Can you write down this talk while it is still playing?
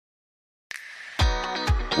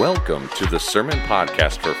Welcome to the Sermon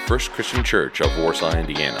Podcast for First Christian Church of Warsaw,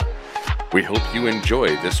 Indiana. We hope you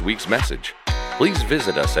enjoy this week's message. Please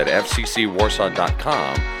visit us at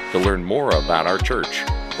fccwarsaw.com to learn more about our church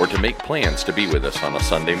or to make plans to be with us on a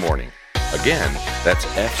Sunday morning. Again, that's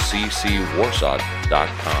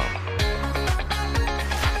fccwarsaw.com.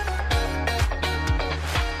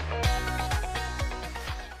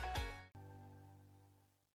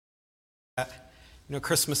 You know,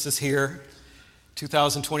 Christmas is here,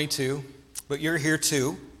 2022, but you're here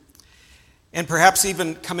too. And perhaps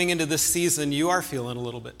even coming into this season, you are feeling a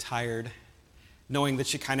little bit tired, knowing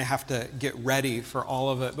that you kind of have to get ready for all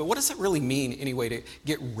of it. But what does it really mean, anyway, to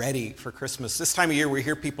get ready for Christmas? This time of year, we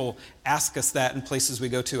hear people ask us that in places we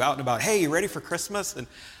go to out and about. Hey, you ready for Christmas? And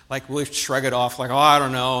like we shrug it off like, oh, I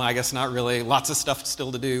don't know, I guess not really. Lots of stuff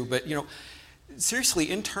still to do. But, you know,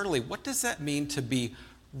 seriously, internally, what does that mean to be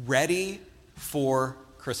ready for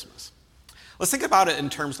Christmas? Let's think about it in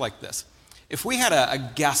terms like this. If we had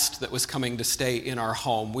a guest that was coming to stay in our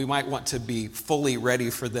home, we might want to be fully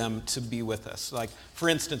ready for them to be with us. Like, for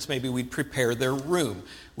instance, maybe we'd prepare their room.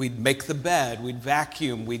 We'd make the bed, we'd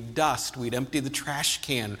vacuum, we'd dust, we'd empty the trash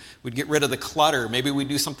can, we'd get rid of the clutter. Maybe we'd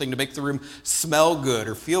do something to make the room smell good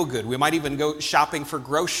or feel good. We might even go shopping for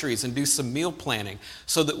groceries and do some meal planning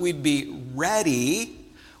so that we'd be ready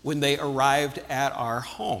when they arrived at our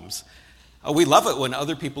homes. We love it when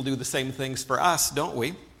other people do the same things for us, don't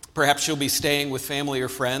we? Perhaps you'll be staying with family or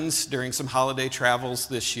friends during some holiday travels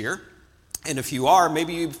this year. And if you are,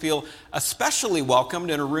 maybe you feel especially welcomed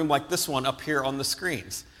in a room like this one up here on the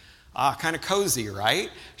screens. Kind of cozy, right?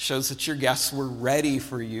 Shows that your guests were ready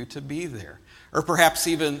for you to be there. Or perhaps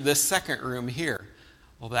even this second room here.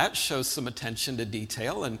 Well, that shows some attention to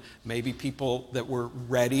detail and maybe people that were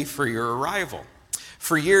ready for your arrival.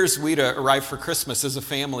 For years, we'd arrive for Christmas as a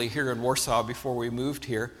family here in Warsaw before we moved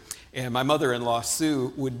here. And my mother-in-law,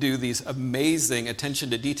 Sue, would do these amazing attention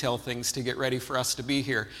to detail things to get ready for us to be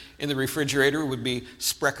here. In the refrigerator would be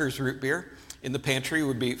Sprecker's root beer. In the pantry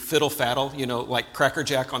would be Fiddle Faddle, you know, like Cracker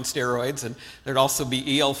Jack on steroids. And there'd also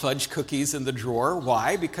be E.L. Fudge cookies in the drawer.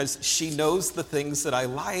 Why? Because she knows the things that I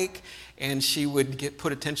like, and she would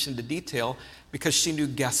put attention to detail because she knew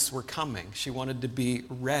guests were coming. She wanted to be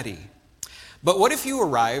ready. But what if you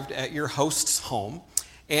arrived at your host's home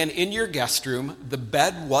and in your guest room, the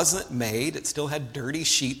bed wasn't made, it still had dirty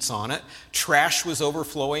sheets on it, trash was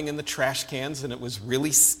overflowing in the trash cans and it was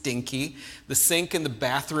really stinky, the sink in the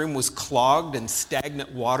bathroom was clogged and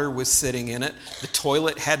stagnant water was sitting in it, the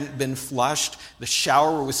toilet hadn't been flushed, the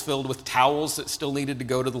shower was filled with towels that still needed to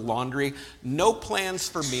go to the laundry, no plans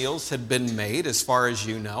for meals had been made as far as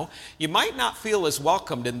you know. You might not feel as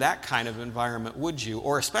welcomed in that kind of environment, would you?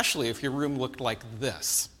 Or especially if your room looked like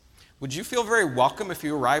this. Would you feel very welcome if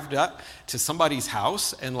you arrived up to somebody's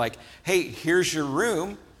house and like, hey, here's your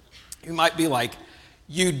room? You might be like,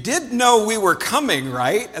 you did know we were coming,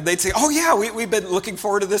 right? And they'd say, oh yeah, we've been looking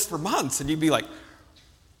forward to this for months. And you'd be like,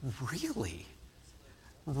 really?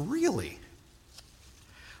 Really?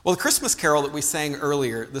 Well, the Christmas carol that we sang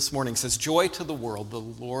earlier this morning says, joy to the world, the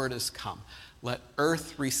Lord is come. Let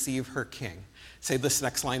earth receive her King. Say this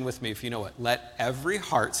next line with me if you know it. Let every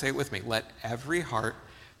heart, say it with me, let every heart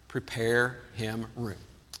prepare him room.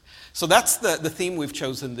 So that's the theme we've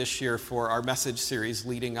chosen this year for our message series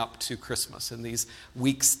leading up to Christmas and these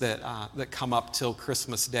weeks that come up till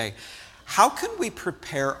Christmas Day. How can we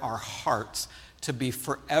prepare our hearts to be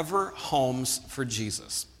forever homes for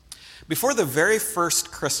Jesus? Before the very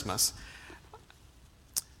first Christmas,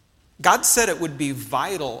 God said it would be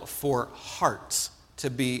vital for hearts to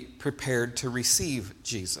be prepared to receive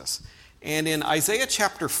Jesus. And in Isaiah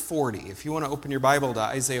chapter 40, if you want to open your Bible to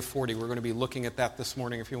Isaiah 40, we're going to be looking at that this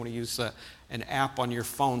morning if you want to use an app on your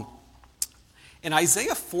phone. In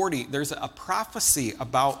Isaiah 40, there's a prophecy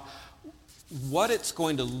about what it's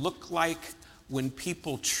going to look like when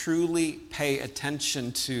people truly pay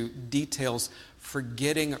attention to details for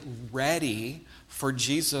getting ready for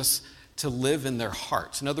Jesus to live in their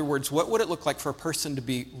hearts. In other words, what would it look like for a person to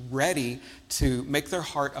be ready to make their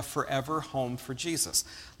heart a forever home for Jesus?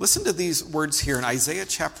 Listen to these words here in Isaiah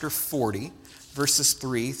chapter 40, verses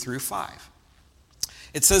 3 through 5.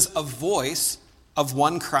 It says, a voice of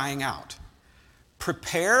one crying out,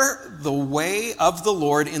 prepare the way of the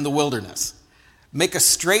Lord in the wilderness. Make a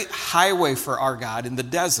straight highway for our God in the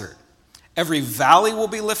desert. Every valley will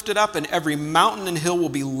be lifted up, and every mountain and hill will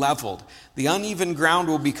be leveled. The uneven ground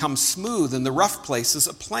will become smooth, and the rough places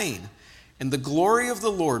a plain. And the glory of the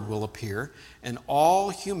Lord will appear, and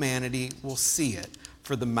all humanity will see it,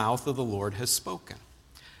 for the mouth of the Lord has spoken.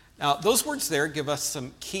 Now, those words there give us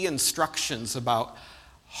some key instructions about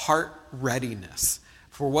heart readiness.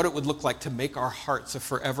 for what it would look like to make our hearts a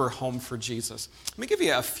forever home for Jesus. Let me give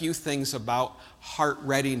you a few things about heart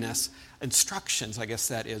readiness, instructions, I guess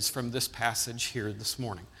that is, from this passage here this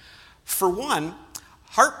morning. For one,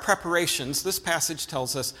 heart preparations, this passage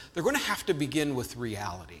tells us, they're going to have to begin with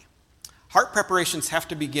reality. Heart preparations have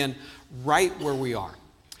to begin right where we are.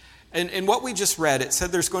 And what we just read, it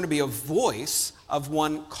said there's going to be a voice of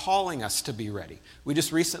one calling us to be ready. We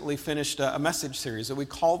just recently finished a message series that we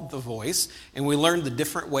called The Voice, and we learned the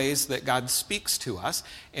different ways that God speaks to us,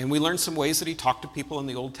 and we learned some ways that he talked to people in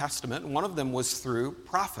the Old Testament, and one of them was through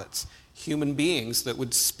prophets, human beings that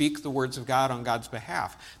would speak the words of God on God's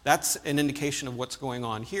behalf. That's an indication of what's going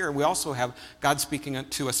on here. We also have God speaking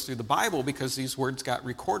to us through the Bible because these words got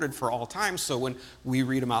recorded for all time. So when we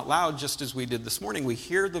read them out loud, just as we did this morning, we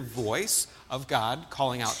hear the voice of God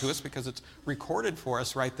calling out to us because it's recorded for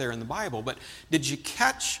us right there in the Bible. But did you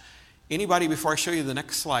catch, anybody, before I show you the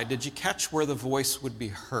next slide, did you catch where the voice would be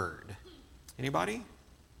heard? Anybody?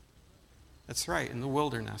 That's right, in the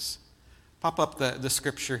wilderness. Pop up the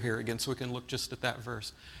scripture here again so we can look just at that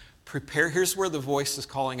verse. Here's where the voice is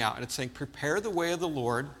calling out. And it's saying, prepare the way of the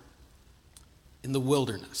Lord in the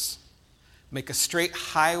wilderness. Make a straight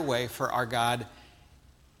highway for our God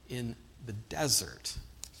in the desert.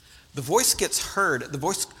 The voice gets heard. The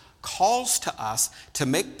voice calls to us to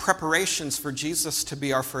make preparations for Jesus to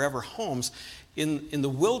be our forever homes in the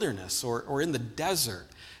wilderness or in the desert.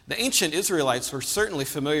 The ancient Israelites were certainly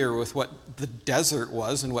familiar with what the desert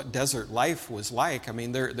was and what desert life was like. I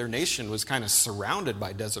mean, their nation was kind of surrounded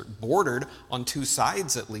by desert, bordered on two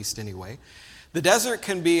sides at least anyway. The desert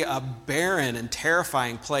can be a barren and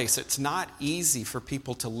terrifying place. It's not easy for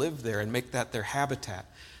people to live there and make that their habitat.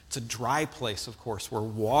 It's a dry place, of course, where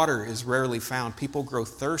water is rarely found. People grow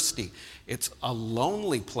thirsty. It's a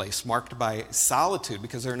lonely place marked by solitude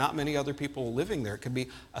because there are not many other people living there. It can be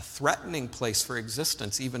a threatening place for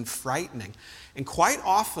existence, even frightening. And quite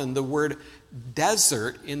often the word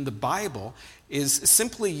desert in the Bible is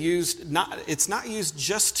simply used, it's not used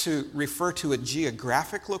just to refer to a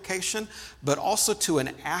geographic location, but also to an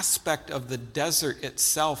aspect of the desert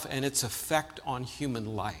itself and its effect on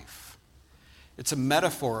human life. It's a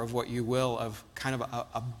metaphor of what you will, of kind of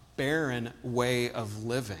a barren way of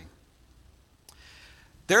living.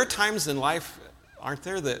 There are times in life, aren't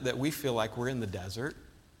there, that we feel like we're in the desert,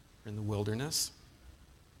 or in the wilderness,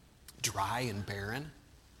 dry and barren.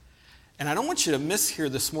 And I don't want you to miss here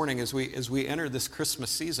this morning as we enter this Christmas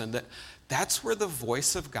season that's where the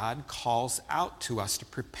voice of God calls out to us to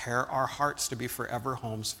prepare our hearts to be forever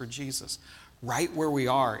homes for Jesus. Right where we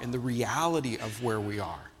are, in the reality of where we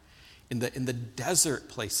are. In the desert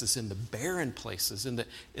places, in the barren places, in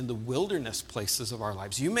the wilderness places of our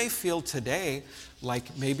lives. You may feel today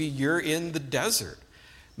like maybe you're in the desert.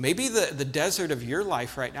 Maybe the desert of your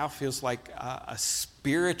life right now feels like a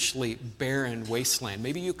spiritually barren wasteland.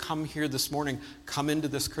 Maybe you come here this morning, come into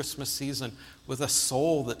this Christmas season with a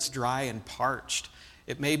soul that's dry and parched.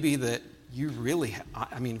 It may be that you really,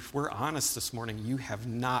 if we're honest this morning, you have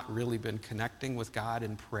not really been connecting with God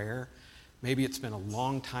in prayer. Maybe it's been a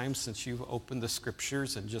long time since you've opened the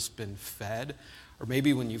scriptures and just been fed. Or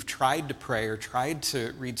maybe when you've tried to pray or tried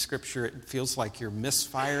to read scripture, it feels like you're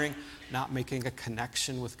misfiring, not making a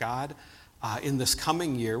connection with God. In this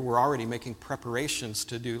coming year, we're already making preparations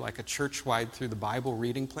to do like a church-wide through the Bible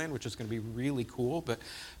reading plan, which is going to be really cool. But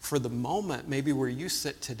for the moment, maybe where you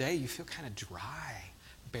sit today, you feel kind of dry,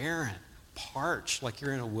 barren, parched, like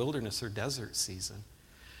you're in a wilderness or desert season.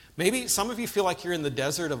 Maybe some of you feel like you're in the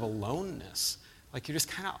desert of aloneness, like you're just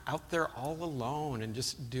kind of out there all alone and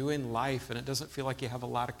just doing life, and it doesn't feel like you have a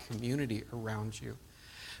lot of community around you.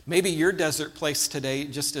 Maybe your desert place today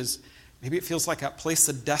maybe it feels like a place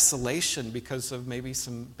of desolation because of maybe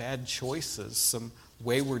some bad choices, some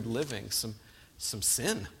wayward living, some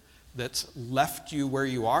sin that's left you where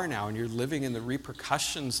you are now, and you're living in the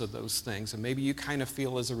repercussions of those things. And maybe you kind of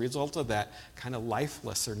feel as a result of that kind of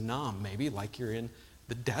lifeless or numb, maybe like you're in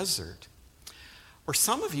the desert. Or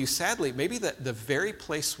some of you, sadly, maybe the very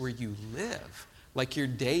place where you live, like your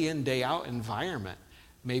day in, day out environment,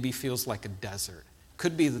 maybe feels like a desert.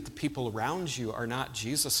 Could be that the people around you are not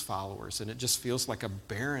Jesus followers, and it just feels like a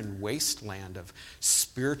barren wasteland of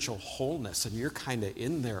spiritual wholeness, and you're kind of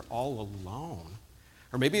in there all alone.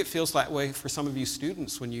 Or maybe it feels that way for some of you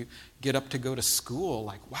students when you get up to go to school,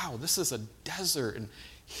 like, wow, this is a desert, and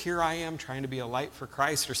here I am trying to be a light for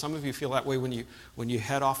Christ. Or some of you feel that way when you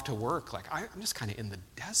head off to work, like, I'm just kind of in the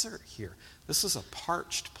desert here. This is a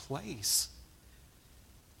parched place.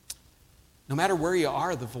 No matter where you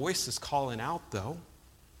are, the voice is calling out, though.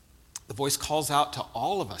 The voice calls out to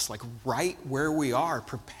all of us, like right where we are.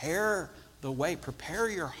 Prepare the way. Prepare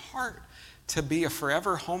your heart to be a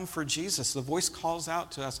forever home for Jesus. The voice calls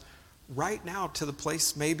out to us right now to the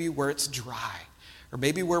place maybe where it's dry, or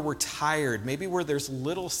maybe where we're tired, maybe where there's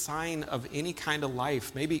little sign of any kind of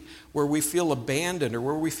life, maybe where we feel abandoned, or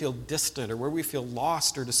where we feel distant, or where we feel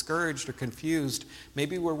lost or discouraged or confused,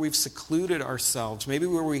 maybe where we've secluded ourselves, maybe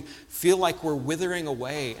where we feel like we're withering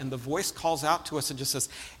away, and the voice calls out to us and just says,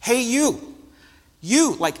 hey, you,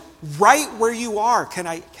 like right where you are, can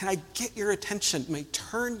I get your attention? May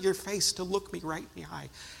turn your face to look me right in the eye.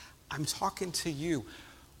 I'm talking to you.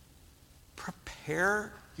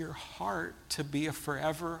 Prepare your heart to be a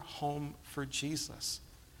forever home for Jesus.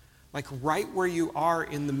 Like right where you are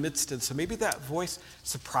in the midst of it. So maybe that voice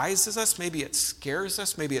surprises us, maybe it scares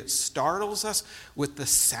us, maybe it startles us with the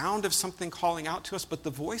sound of something calling out to us, but the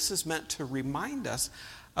voice is meant to remind us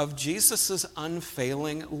of Jesus'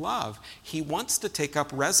 unfailing love. He wants to take up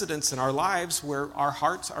residence in our lives where our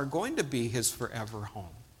hearts are going to be his forever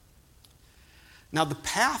home. Now, the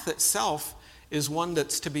path itself is one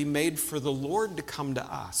that's to be made for the Lord to come to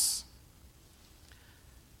us,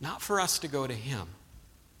 not for us to go to him.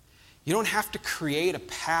 You don't have to create a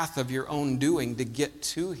path of your own doing to get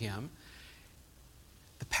to him.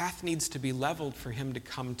 The path needs to be leveled for him to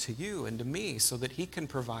come to you and to me so that he can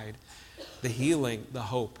provide the healing, the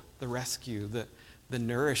hope, the rescue, the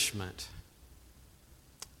nourishment,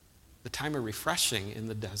 the time of refreshing in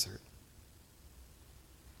the desert.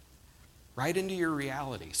 Right into your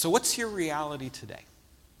reality. So what's your reality today?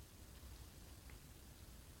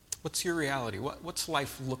 What's your reality? What's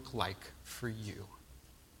life look like for you?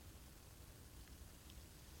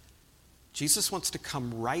 Jesus wants to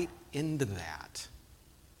come right into that,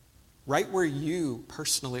 right where you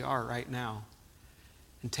personally are right now,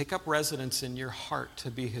 and take up residence in your heart to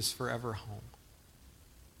be his forever home.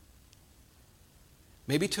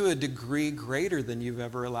 Maybe to a degree greater than you've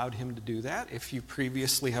ever allowed him to do that, if you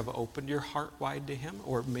previously have opened your heart wide to him,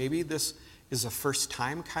 or maybe this is a first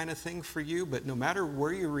time kind of thing for you, but no matter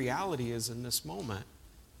where your reality is in this moment,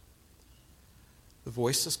 the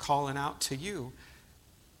voice is calling out to you.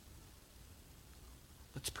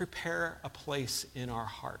 Let's prepare a place in our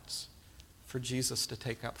hearts for Jesus to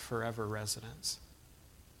take up forever residence.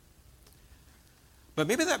 But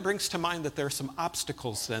maybe that brings to mind that there are some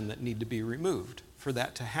obstacles then that need to be removed for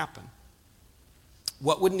that to happen.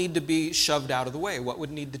 What would need to be shoved out of the way? What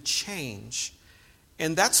would need to change?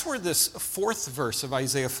 And that's where this fourth verse of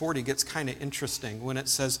Isaiah 40 gets kind of interesting when it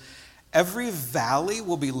says, every valley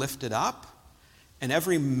will be lifted up, and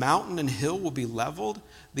every mountain and hill will be leveled.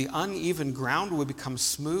 The uneven ground will become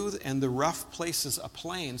smooth, and the rough places a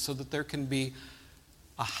plain, so that there can be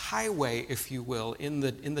a highway, if you will, in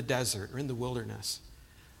the desert or in the wilderness.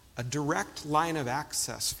 A direct line of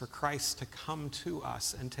access for Christ to come to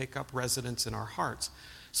us and take up residence in our hearts.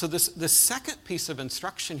 So this second piece of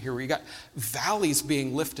instruction here, where you got valleys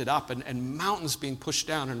being lifted up and mountains being pushed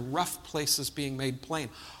down and rough places being made plain,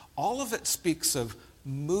 all of it speaks of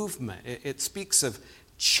movement. It speaks of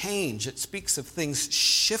change. It speaks of things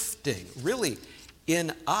shifting, really,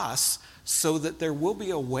 in us, so that there will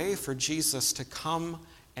be a way for Jesus to come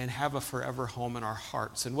and have a forever home in our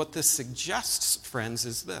hearts. And what this suggests, friends,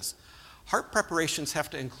 is this. Heart preparations have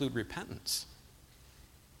to include repentance.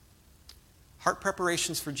 Heart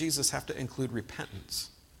preparations for Jesus have to include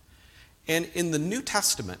repentance. And in the New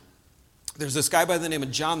Testament, there's this guy by the name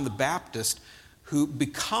of John the Baptist who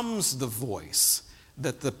becomes the voice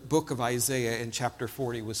that the book of Isaiah in chapter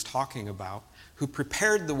 40 was talking about, who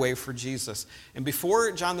prepared the way for Jesus. And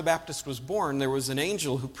before John the Baptist was born, there was an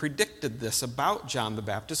angel who predicted this about John the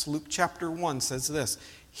Baptist. Luke chapter 1 says this,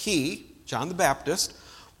 he, John the Baptist,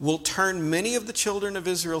 will turn many of the children of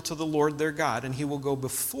Israel to the Lord their God, and he will go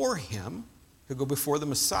before him, he'll go before the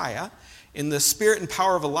Messiah, in the spirit and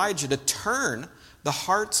power of Elijah, to turn the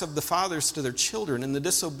hearts of the fathers to their children and the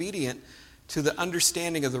disobedient to the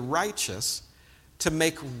understanding of the righteous, to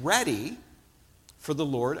make ready for the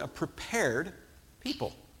Lord a prepared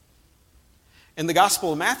people. And the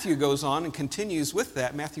Gospel of Matthew goes on and continues with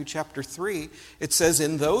that. Matthew chapter 3, it says,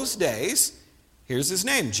 in those days, here's his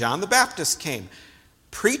name, John the Baptist came,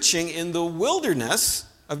 preaching in the wilderness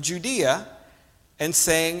of Judea and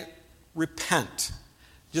saying, repent.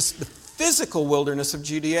 Just the physical wilderness of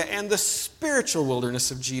Judea and the spiritual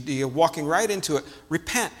wilderness of Judea, walking right into it.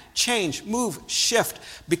 Repent, change, move, shift,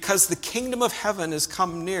 because the kingdom of heaven has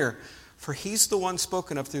come near. For he's the one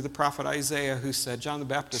spoken of through the prophet Isaiah, who said, John the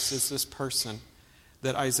Baptist is this person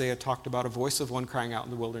that Isaiah talked about, a voice of one crying out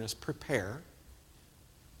in the wilderness, prepare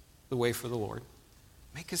the way for the Lord.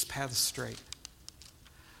 Make his paths straight.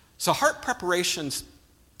 So heart preparations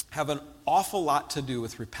have an awful lot to do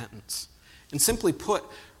with repentance. And simply put,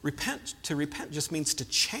 to repent just means to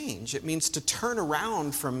change. It means to turn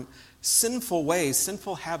around from sinful ways,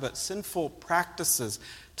 sinful habits, sinful practices,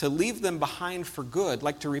 to leave them behind for good,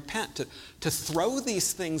 like to repent, to throw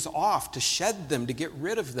these things off, to shed them, to get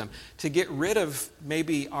rid of them, to get rid of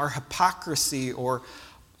maybe our hypocrisy or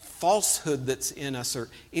falsehood that's in us, or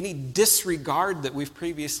any disregard that we've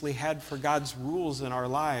previously had for God's rules in our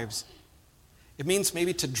lives. It means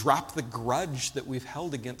maybe to drop the grudge that we've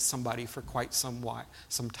held against somebody for quite some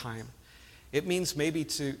time. It means maybe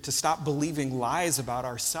to stop believing lies about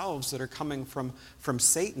ourselves that are coming from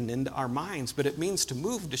Satan into our minds. But it means to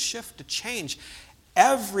move, to shift, to change.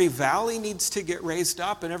 Every valley needs to get raised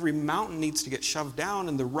up, and every mountain needs to get shoved down,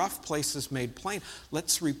 and the rough places made plain.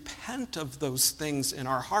 Let's repent of those things in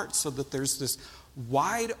our hearts so that there's this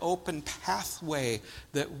wide open pathway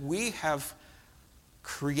that we have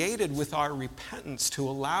created with our repentance to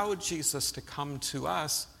allow Jesus to come to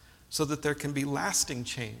us, so that there can be lasting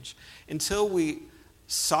change. Until we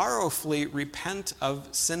sorrowfully repent of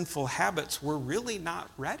sinful habits, we're really not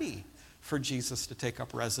ready for Jesus to take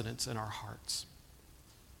up residence in our hearts.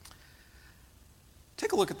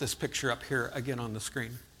 Take a look at this picture up here again on the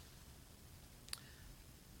screen.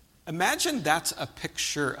 Imagine that's a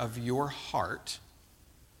picture of your heart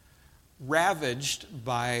ravaged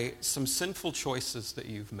by some sinful choices that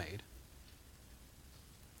you've made.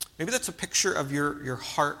 Maybe that's a picture of your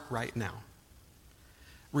heart right now.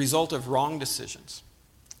 Result of wrong decisions.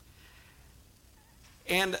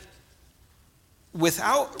 And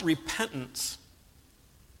without repentance,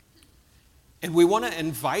 and we want to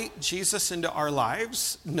invite Jesus into our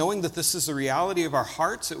lives, knowing that this is the reality of our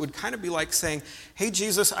hearts, it would kind of be like saying, hey,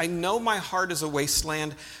 Jesus, I know my heart is a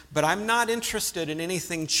wasteland, but I'm not interested in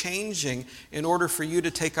anything changing in order for you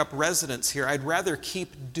to take up residence here. I'd rather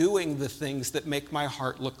keep doing the things that make my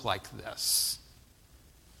heart look like this.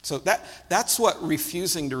 So that's what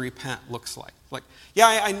refusing to repent looks like. Like,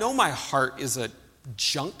 yeah, I know my heart is a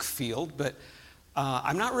junk field, but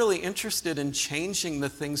I'm not really interested in changing the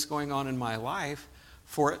things going on in my life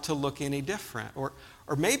for it to look any different. Or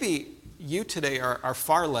maybe you today are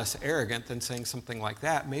far less arrogant than saying something like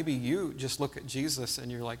that. Maybe you just look at Jesus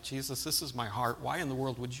and you're like, Jesus, this is my heart. Why in the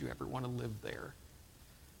world would you ever want to live there?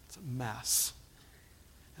 It's a mess.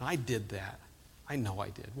 And I did that. I know I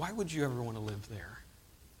did. Why would you ever want to live there?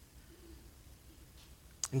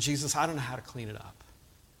 And Jesus, I don't know how to clean it up.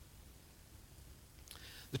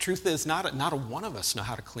 The truth is, not a one of us know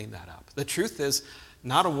how to clean that up. The truth is,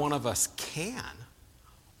 not a one of us can.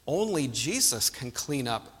 Only Jesus can clean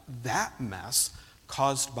up that mess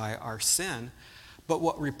caused by our sin. But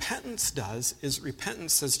what repentance does is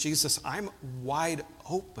repentance says, Jesus, I'm wide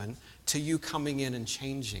open to you coming in and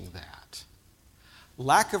changing that.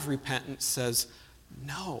 Lack of repentance says,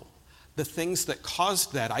 no. The things that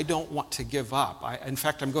caused that, I don't want to give up. In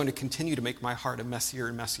fact, I'm going to continue to make my heart a messier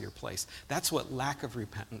and messier place. That's what lack of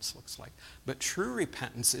repentance looks like. But true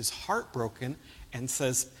repentance is heartbroken and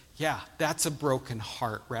says, yeah, that's a broken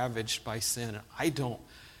heart ravaged by sin.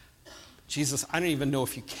 Jesus, I don't even know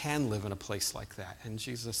if you can live in a place like that. And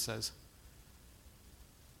Jesus says,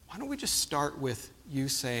 why don't we just start with you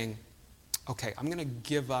saying, okay, I'm going to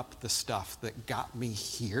give up the stuff that got me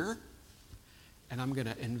here, and I'm going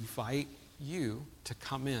to invite you to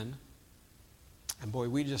come in. And boy,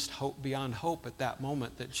 we just hope beyond hope at that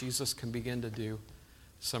moment that Jesus can begin to do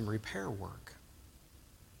some repair work.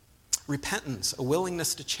 Repentance, a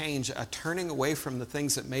willingness to change, a turning away from the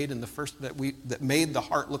things that made the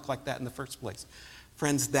heart look like that in the first place.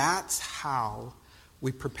 Friends, that's how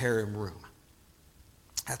we prepare a room.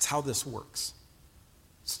 That's how this works.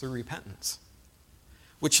 It's through repentance.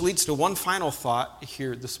 Which leads to one final thought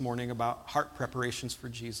here this morning about heart preparations for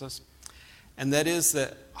Jesus. And that is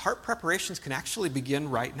that heart preparations can actually begin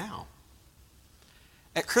right now.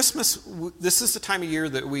 At Christmas, this is the time of year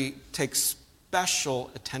that we take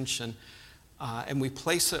special attention and we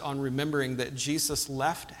place it on remembering that Jesus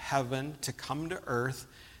left heaven to come to earth,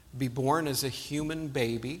 be born as a human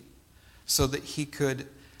baby, so that he could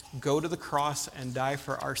go to the cross and die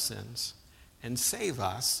for our sins and save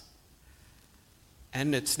us.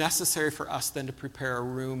 And it's necessary for us then to prepare a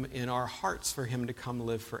room in our hearts for him to come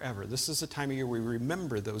live forever. This is a time of year we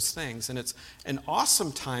remember those things. And it's an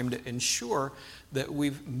awesome time to ensure that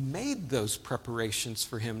we've made those preparations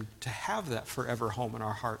for him to have that forever home in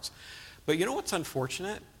our hearts. But you know what's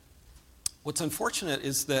unfortunate? What's unfortunate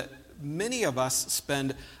is that many of us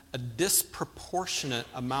spend a disproportionate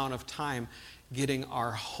amount of time getting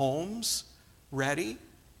our homes ready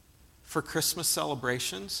for Christmas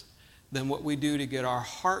celebrations than what we do to get our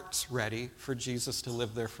hearts ready for Jesus to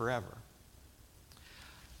live there forever.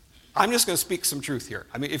 I'm just going to speak some truth here.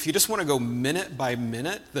 I mean, if you just want to go minute by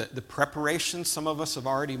minute, the preparation some of us have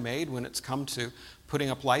already made when it's come to putting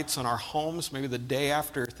up lights on our homes, maybe the day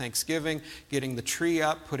after Thanksgiving, getting the tree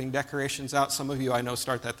up, putting decorations out. Some of you I know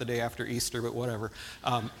start that the day after Easter, but whatever.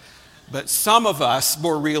 But some of us,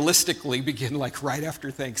 more realistically, begin like right after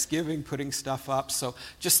Thanksgiving, putting stuff up. So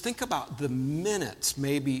just think about the minutes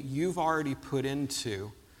maybe you've already put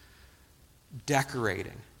into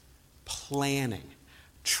decorating, planning,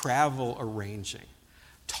 travel arranging,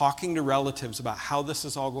 talking to relatives about how this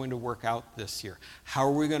is all going to work out this year. How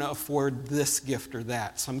are we going to afford this gift or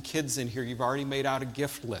that? Some kids in here, you've already made out a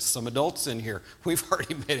gift list. Some adults in here, we've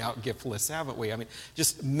already made out gift lists, haven't we? I mean,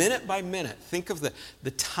 just minute by minute, think of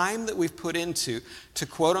the time that we've put into to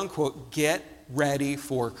quote unquote get ready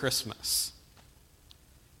for Christmas.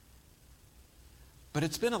 But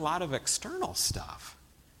it's been a lot of external stuff.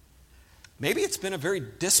 Maybe it's been a very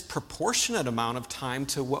disproportionate amount of time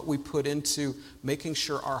to what we put into making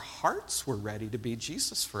sure our hearts were ready to be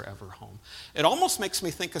Jesus forever home. It almost makes me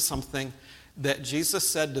think of something that Jesus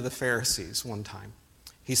said to the Pharisees one time.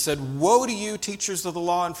 He said, "Woe to you, teachers of the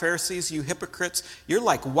law and Pharisees, you hypocrites! You're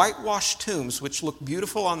like whitewashed tombs, which look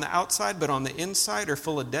beautiful on the outside, but on the inside are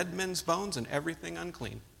full of dead men's bones and everything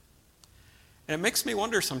unclean." And it makes me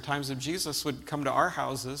wonder sometimes if Jesus would come to our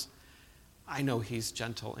houses. I know he's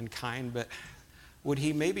gentle and kind, but would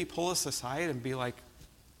he maybe pull us aside and be like,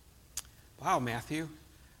 "Wow, Matthew,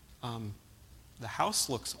 the house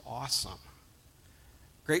looks awesome.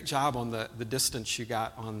 Great job on the distance you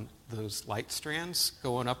got on those light strands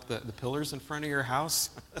going up the pillars in front of your house.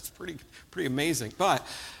 That's pretty amazing. But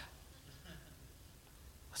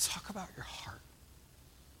let's talk about your heart.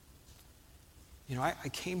 You know, I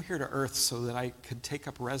came here to earth so that I could take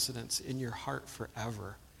up residence in your heart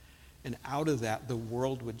forever. And out of that, the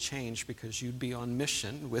world would change because you'd be on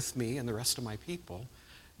mission with me and the rest of my people,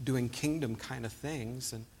 doing kingdom kind of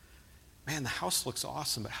things. And man, the house looks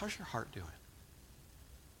awesome, but how's your heart doing?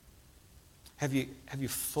 Have you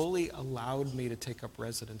fully allowed me to take up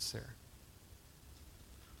residence there?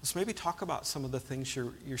 Let's maybe talk about some of the things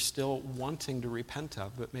you're still wanting to repent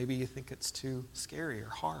of, but maybe you think it's too scary or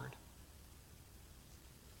hard.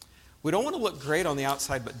 We don't want to look great on the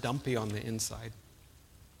outside, but dumpy on the inside.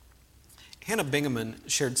 Hannah Bingaman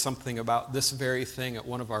shared something about this very thing at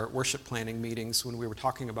one of our worship planning meetings when we were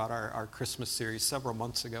talking about our Christmas series several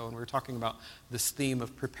months ago, and we were talking about this theme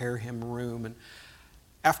of prepare him room. And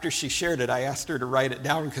after she shared it, I asked her to write it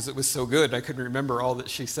down because it was so good. I couldn't remember all that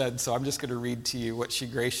she said, so I'm just going to read to you what she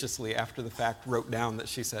graciously, after the fact, wrote down that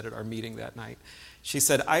she said at our meeting that night. She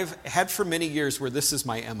said, "I've had for many years where this is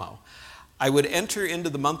my MO. I would enter into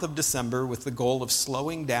the month of December with the goal of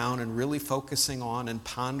slowing down and really focusing on and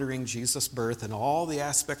pondering Jesus' birth and all the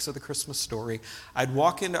aspects of the Christmas story. I'd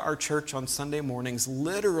walk into our church on Sunday mornings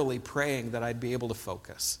literally praying that I'd be able to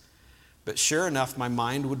focus. But sure enough, my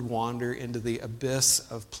mind would wander into the abyss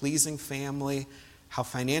of pleasing family, how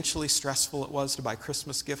financially stressful it was to buy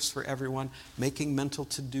Christmas gifts for everyone, making mental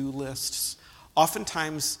to-do lists.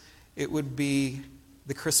 Oftentimes, it would be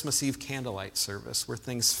the Christmas Eve candlelight service where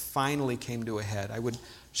things finally came to a head. I would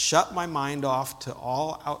shut my mind off to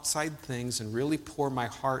all outside things and really pour my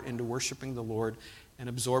heart into worshiping the Lord and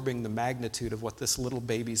absorbing the magnitude of what this little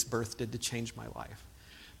baby's birth did to change my life."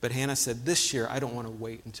 But Hannah said, "This year, I don't want to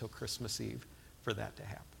wait until Christmas Eve for that to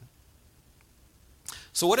happen."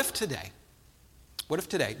 So what if today,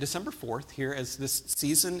 December 4th, here as this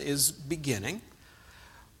season is beginning,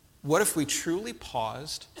 what if we truly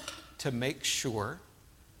paused to make sure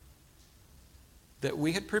that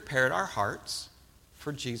we had prepared our hearts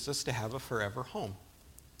for Jesus to have a forever home?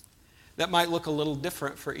 That might look a little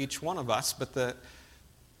different for each one of us, but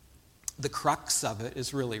the crux of it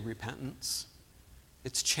is really repentance.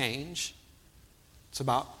 It's change. It's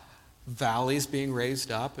about valleys being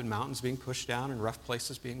raised up and mountains being pushed down and rough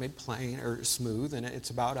places being made plain or smooth, and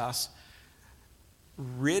it's about us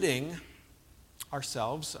ridding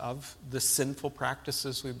ourselves of the sinful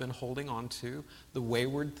practices we've been holding on to, the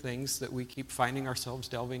wayward things that we keep finding ourselves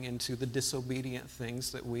delving into, the disobedient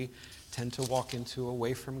things that we tend to walk into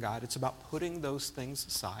away from God. It's about putting those things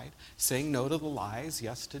aside, saying no to the lies,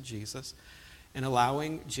 yes to Jesus, and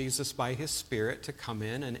allowing Jesus by his Spirit to come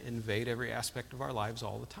in and invade every aspect of our lives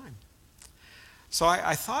all the time. So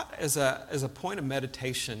I thought as a point of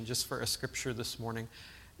meditation, just for a scripture this morning,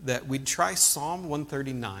 that we'd try Psalm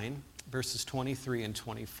 139, verses 23 and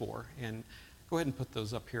 24. And go ahead and put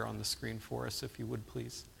those up here on the screen for us, if you would,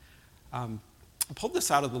 please. I pulled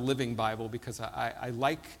this out of the Living Bible because I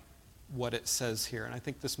like what it says here, and I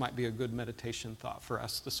think this might be a good meditation thought for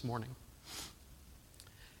us this morning.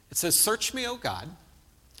 It says, "Search me, O God,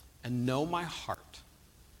 and know my heart.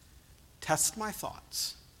 test my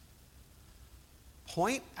thoughts.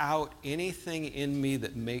 Point out anything in me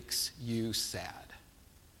that makes you sad.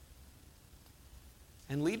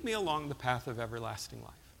 And lead me along the path of everlasting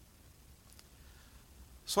life.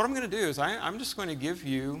 So what I'm going to do is I'm just going to give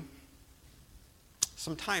you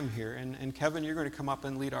some time here. And Kevin, you're going to come up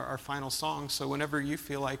and lead our final song. So whenever you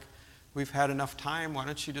feel like we've had enough time, why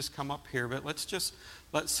don't you just come up here? But let's just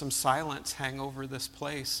let some silence hang over this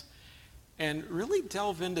place and really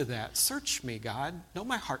delve into that. Search me, God. Know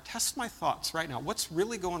my heart. Test my thoughts right now. What's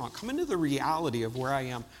really going on? Come into the reality of where I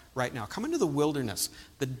am right now. Come into the wilderness,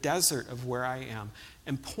 the desert of where I am,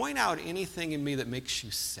 and point out anything in me that makes you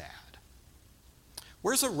sad.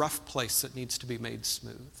 Where's a rough place that needs to be made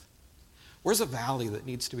smooth? Where's a valley that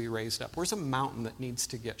needs to be raised up? Where's a mountain that needs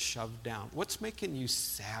to get shoved down? What's making you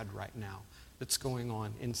sad right now that's going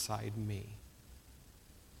on inside me?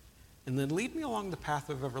 And then lead me along the path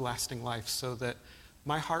of everlasting life so that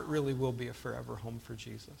my heart really will be a forever home for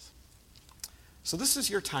Jesus. So this is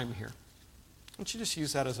your time here. Why don't you just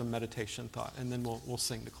use that as a meditation thought, and then we'll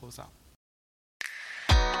sing to close out.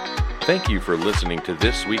 Thank you for listening to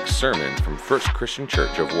this week's sermon from First Christian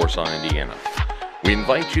Church of Warsaw, Indiana. We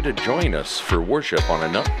invite you to join us for worship on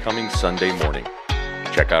an upcoming Sunday morning.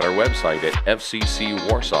 Check out our website at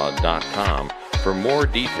fccwarsaw.com for more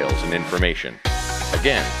details and information.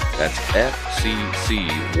 Again, that's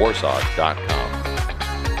fccwarsaw.com.